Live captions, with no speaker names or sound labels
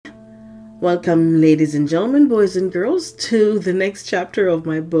Welcome, ladies and gentlemen, boys and girls, to the next chapter of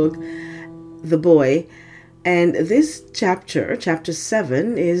my book, The Boy. And this chapter, chapter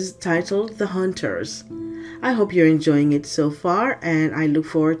 7, is titled The Hunters. I hope you're enjoying it so far, and I look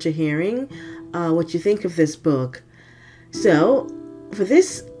forward to hearing what you think of this book. So, for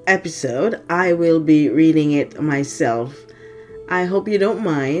this episode, I will be reading it myself. I hope you don't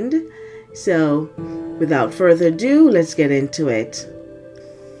mind. So, without further ado, let's get into it.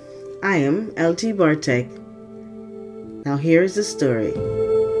 I am L.T. Bartek. Now here is the story.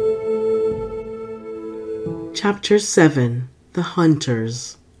 Chapter 7. The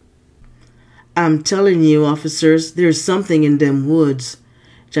Hunters. "I'm telling you, officers, there's something in them woods,"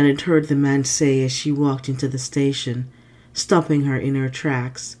 Janet heard the man say as she walked into the station, stopping her in her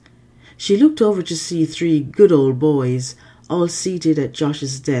tracks. She looked over to see 3 good old boys, all seated at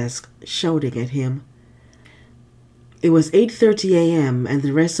Josh's desk, shouting at him. It was 8:30 a.m., and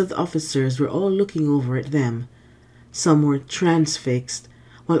the rest of the officers were all looking over at them. Some were transfixed,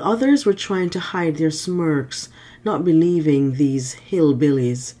 while others were trying to hide their smirks, not believing these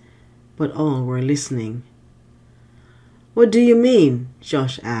hillbillies, but all were listening. "What do you mean?"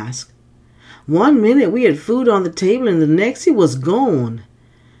 Josh asked. "One minute we had food on the table, and the next it was gone,"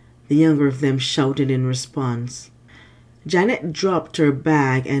 the younger of them shouted in response. Janet dropped her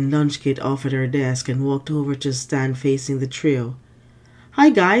bag and lunch kit off at her desk and walked over to stand facing the trio. "Hi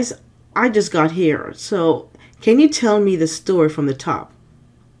guys, I just got here, so can you tell me the story from the top?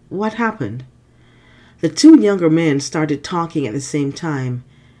 What happened?" The 2 younger men started talking at the same time.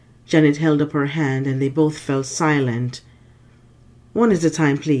 Janet held up her hand and they both fell silent. "One at a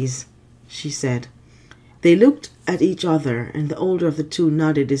time, please," she said. They looked at each other, and the older of the 2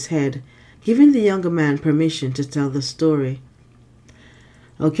 nodded his head, giving the younger man permission to tell the story.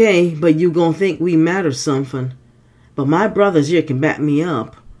 "Okay, but you gon' think we mad or something. But my brothers here can back me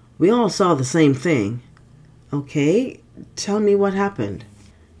up. We all saw the same thing." "Okay, tell me what happened."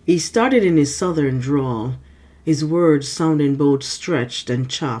 He started in his southern drawl, his words sounding both stretched and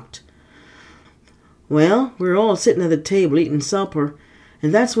chopped. "Well, we were all sitting at the table eating supper,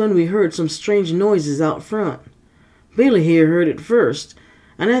 and that's when we heard some strange noises out front. Billy here heard it first,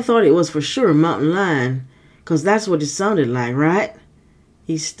 and I thought it was for sure a mountain lion, 'cause that's what it sounded like, right?"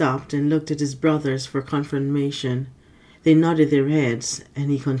 He stopped and looked at his brothers for confirmation. They nodded their heads,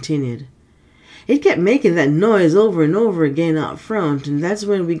 and he continued. "It kept making that noise over and over again out front, and that's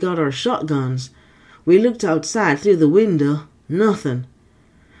when we got our shotguns. We looked outside through the window. Nothing.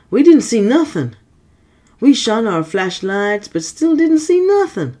 We didn't see nothing. We shone our flashlights, but still didn't see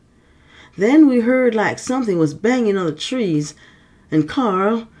nothing. Then we heard like something was banging on the trees, and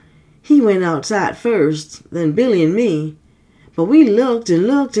Carl, he went outside first, then Billy and me. But we looked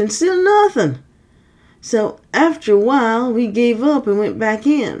and still nothing. So after a while, we gave up and went back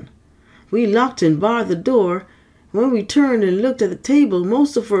in. We locked and barred the door. When we turned and looked at the table,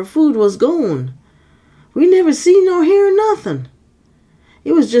 most of our food was gone. We never seen nor hear nothing.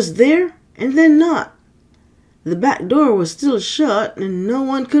 It was just there and then not. The back door was still shut, and no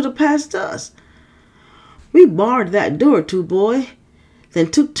one could have passed us. We barred that door, 2 boy, then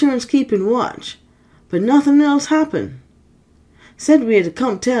took turns keeping watch, but nothing else happened. Said we had to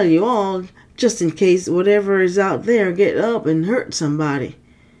come tell you all, just in case whatever is out there get up and hurt somebody."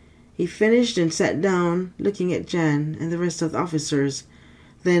 He finished and sat down, looking at Jan and the rest of the officers,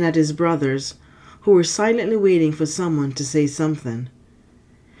 then at his brothers, who were silently waiting for someone to say something.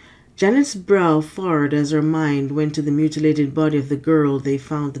 Janet's brow furrowed as her mind went to the mutilated body of the girl they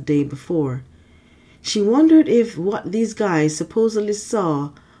found the day before. She wondered if what these guys supposedly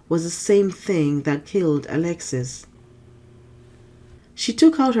saw was the same thing that killed Alexis. She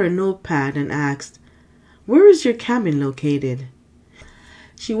took out her notepad and asked, "Where is your cabin located?"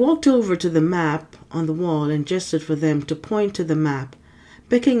 She walked over to the map on the wall and gestured for them to point to the map,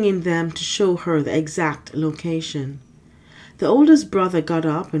 beckoning them to show her the exact location. The oldest brother got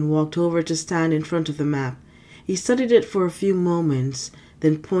up and walked over to stand in front of the map. He studied it for a few moments,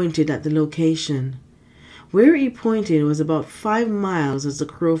 then pointed at the location. Where he pointed was about 5 miles as the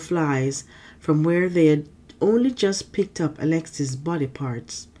crow flies from where they had only just picked up Alexis' body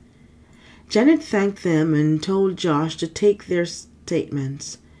parts. Janet thanked them and told Josh to take their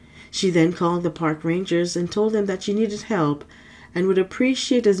statements. She then called the park rangers and told them that she needed help and would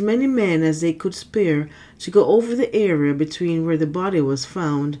appreciate as many men as they could spare to go over the area between where the body was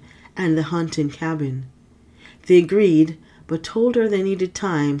found and the hunting cabin. They agreed, but told her they needed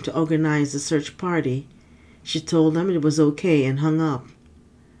time to organize the search party. She told them it was okay and hung up.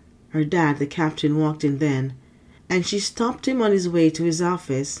 Her dad, the captain, walked in then, and she stopped him on his way to his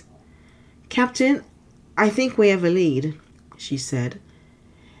office. "Captain, I think we have a lead," she said.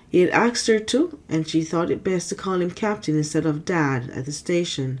 He had asked her to, and she thought it best to call him Captain instead of Dad at the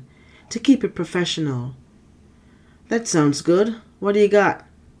station, to keep it professional. "That sounds good. What do you got?"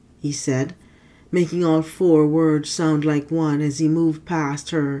 he said, making all 4 words sound like one as he moved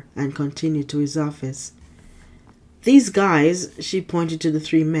past her and continued to his office. "These guys," she pointed to the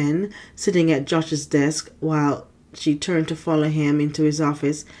 3 men sitting at Josh's desk while she turned to follow him into his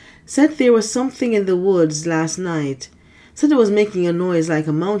office, "said there was something in the woods last night. Said it was making a noise like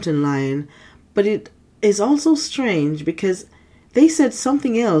a mountain lion, but it is also strange because they said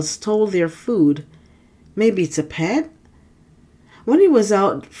something else stole their food. Maybe it's a pet? When he was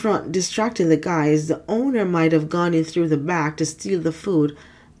out front distracting the guys, the owner might have gone in through the back to steal the food.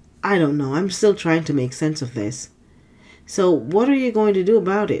 I don't know. I'm still trying to make sense of this." "So what are you going to do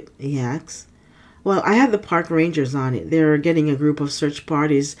about it?" he asked. "Well, I have the park rangers on it. They're getting a group of search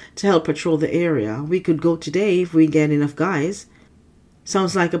parties to help patrol the area. We could go today if we get enough guys."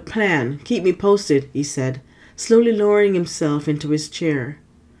 "Sounds like a plan. Keep me posted," he said, slowly lowering himself into his chair.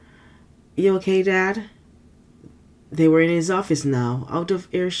 "You okay, Dad?" They were in his office now, out of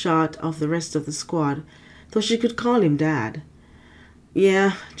earshot of the rest of the squad, though she could call him Dad.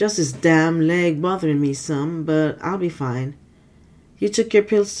 "Yeah, just this damn leg bothering me some, but I'll be fine." "You took your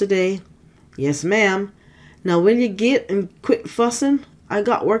pills today?" "Yes, ma'am. Now will you get and quit fussing? I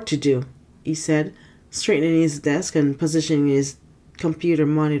got work to do," he said, straightening his desk and positioning his computer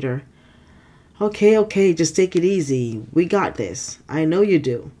monitor. Okay, just take it easy. We got this. I know you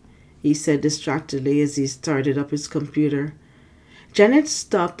do," he said distractedly as he started up his computer. Janet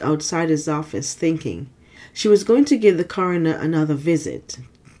stopped outside his office, thinking. She was going to give the coroner another visit.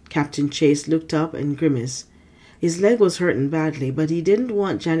 Captain Chase looked up and grimaced. His leg was hurting badly, but he didn't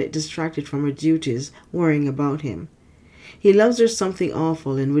want Janet distracted from her duties, worrying about him. He loves her something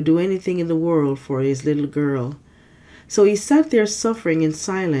awful and would do anything in the world for his little girl. So he sat there suffering in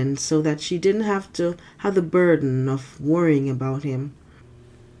silence so that she didn't have to have the burden of worrying about him.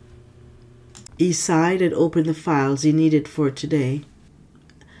 He sighed and opened the files he needed for today.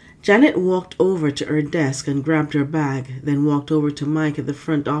 Janet walked over to her desk and grabbed her bag, then walked over to Mike at the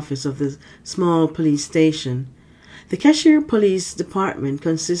front office of the small police station. The Cashier Police Department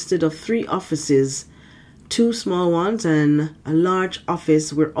consisted of 3 offices, 2 small ones and a large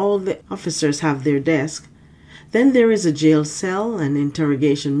office where all the officers have their desk. Then there is a jail cell, an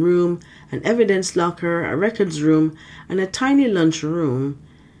interrogation room, an evidence locker, a records room, and a tiny lunch room,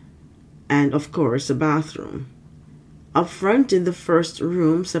 and of course a bathroom. Up front in the first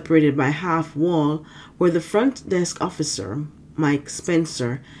room, separated by half wall, were the front desk officer, Mike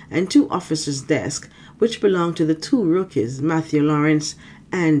Spencer, and 2 officers' desks, which belonged to the 2 rookies, Matthew Lawrence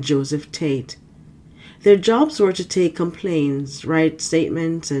and Joseph Tate. Their jobs were to take complaints, write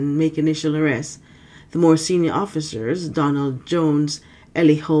statements, and make initial arrests. The more senior officers, Donald Jones,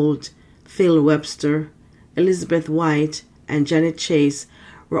 Ellie Holt, Phil Webster, Elizabeth White, and Janet Chase,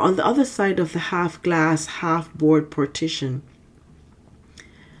 were on the other side of the half-glass, half-board partition.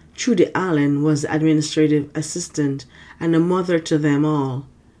 Trudy Allen was the administrative assistant and a mother to them all.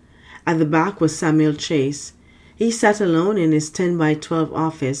 At the back was Samuel Chase. He sat alone in his 10 by 12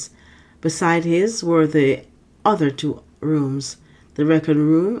 office. Beside his were the other 2 rooms, the record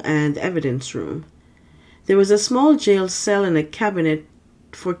room and the evidence room. There was a small jail cell and a cabinet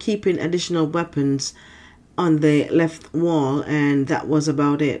for keeping additional weapons on the left wall, and that was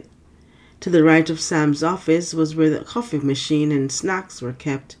about it. To the right of Sam's office was where the coffee machine and snacks were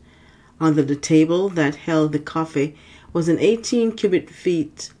kept. Under the table that held the coffee was an 18 cubic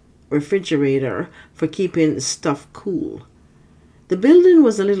feet refrigerator for keeping stuff cool. The building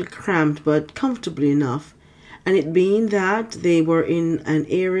was a little cramped but comfortably enough, and it being that they were in an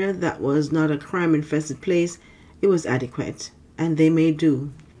area that was not a crime-infested place, it was adequate, and they made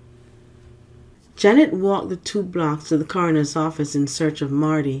do. Janet walked the 2 blocks to the coroner's office in search of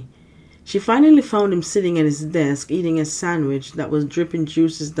Marty. She finally found him sitting at his desk eating a sandwich that was dripping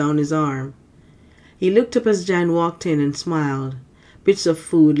juices down his arm. He looked up as Jan walked in and smiled. Bits of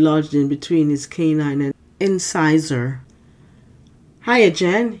food lodged in between his canine and incisor. "Hiya,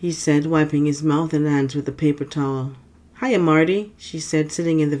 Jan," he said, wiping his mouth and hands with a paper towel. "Hiya, Marty," she said,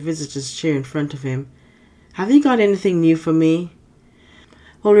 sitting in the visitor's chair in front of him. "Have you got anything new for me?"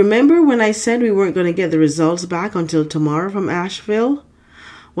 "Well, remember when I said we weren't going to get the results back until tomorrow from Asheville?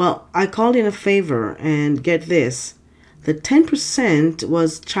 Well, I called in a favor, and get this. The 10%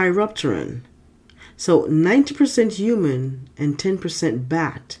 was chiropteran. So 90% human and 10%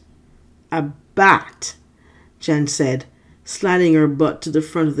 bat." "A bat," Jan said, sliding her butt to the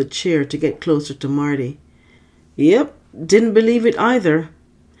front of the chair to get closer to Marty. "Yep, didn't believe it either.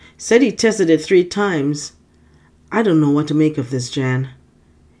 Said he tested it 3 times. I don't know what to make of this, Jan."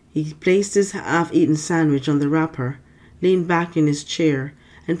 He placed his half-eaten sandwich on the wrapper, leaned back in his chair,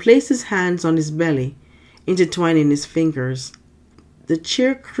 and placed his hands on his belly, intertwining his fingers. The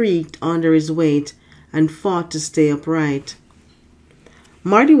chair creaked under his weight and fought to stay upright.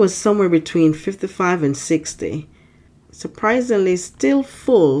 Marty was somewhere between 55 and 60, surprisingly still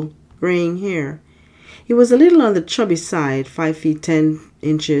full, graying hair. He was a little on the chubby side, 5 feet 10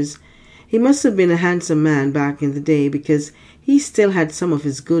 inches. He must have been a handsome man back in the day because he still had some of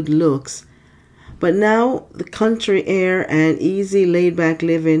his good looks. But now the country air and easy laid-back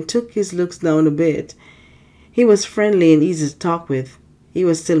living took his looks down a bit. He was friendly and easy to talk with. He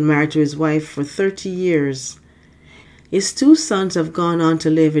was still married to his wife for 30 years. His 2 sons have gone on to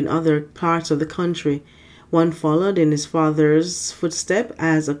live in other parts of the country. One followed in his father's footsteps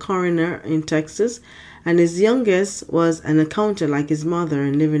as a coroner in Texas, and his youngest was an accountant like his mother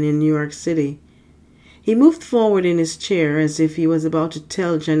and living in New York City. He moved forward in his chair as if he was about to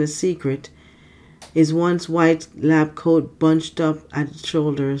tell Jen a secret, his once white lab coat bunched up at his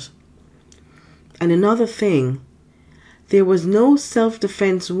shoulders. And another thing, there was no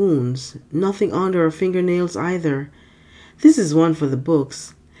self-defense wounds, nothing under her fingernails either. This is one for the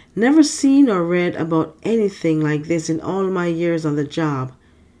books. Never seen or read about anything like this in all my years on the job.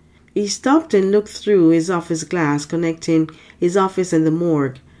 He stopped and looked through his office glass connecting his office and the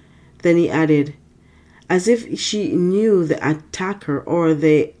morgue. Then he added, as if she knew the attacker or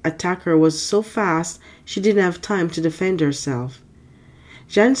the attacker was so fast she didn't have time to defend herself.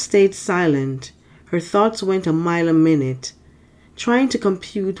 Jan stayed silent. Her thoughts went a mile a minute, trying to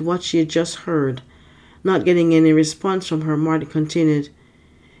compute what she had just heard. Not getting any response from her, Marty continued,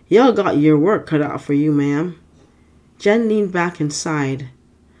 "Y'all got your work cut out for you, ma'am." Jan leaned back and sighed.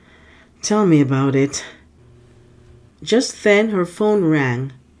 "Tell me about it." Just then her phone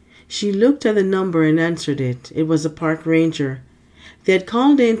rang. She looked at the number and answered it. It was a park ranger. They had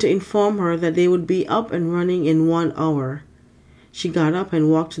called in to inform her that they would be up and running in 1 hour. She got up and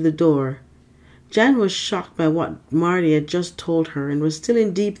walked to the door. Jan was shocked by what Marty had just told her and was still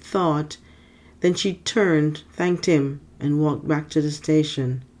in deep thought. Then she turned, thanked him, and walked back to the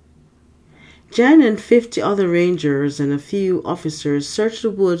station. Jan and 50 other rangers and a few officers searched the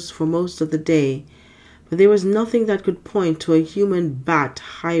woods for most of the day, but there was nothing that could point to a human-bat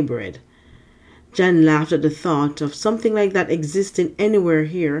hybrid. Jan laughed at the thought of something like that existing anywhere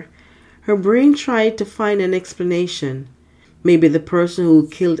here. Her brain tried to find an explanation. Maybe the person who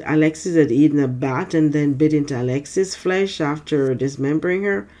killed Alexis had eaten a bat and then bit into Alexis' flesh after dismembering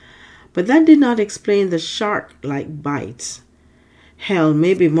her, but that did not explain the shark-like bites. Hell,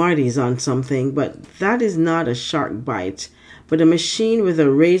 maybe Marty's on something, but that is not a shark bite, but a machine with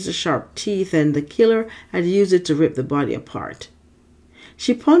a razor-sharp teeth, and the killer had used it to rip the body apart.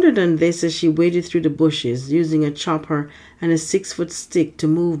 She pondered on this as she waded through the bushes, using a chopper and a 6-foot stick to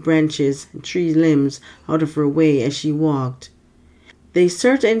move branches and tree limbs out of her way as she walked. They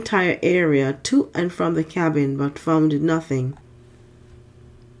searched the entire area to and from the cabin, but found nothing.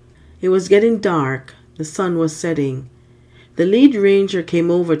 It was getting dark. The sun was setting. The lead ranger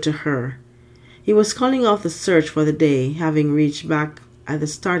came over to her. He was calling off the search for the day, having reached back at the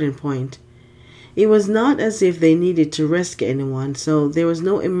starting point. It was not as if they needed to rescue anyone, so there was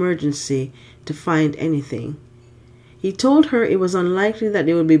no emergency to find anything. He told her it was unlikely that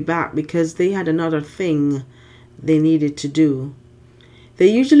they would be back because they had another thing they needed to do. They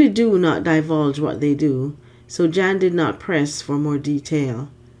usually do not divulge what they do, so Jan did not press for more detail.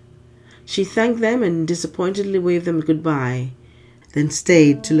 She thanked them and disappointedly waved them goodbye, then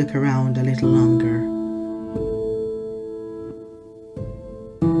stayed to look around a little longer.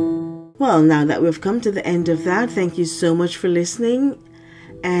 Well, now that we've come to the end of that, thank you so much for listening,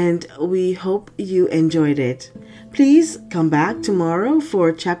 and we hope you enjoyed it. Please come back tomorrow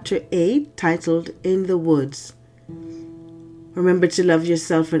for Chapter 8, titled In the Woods. Remember to love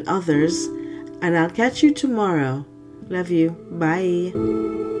yourself and others, and I'll catch you tomorrow. Love you. Bye.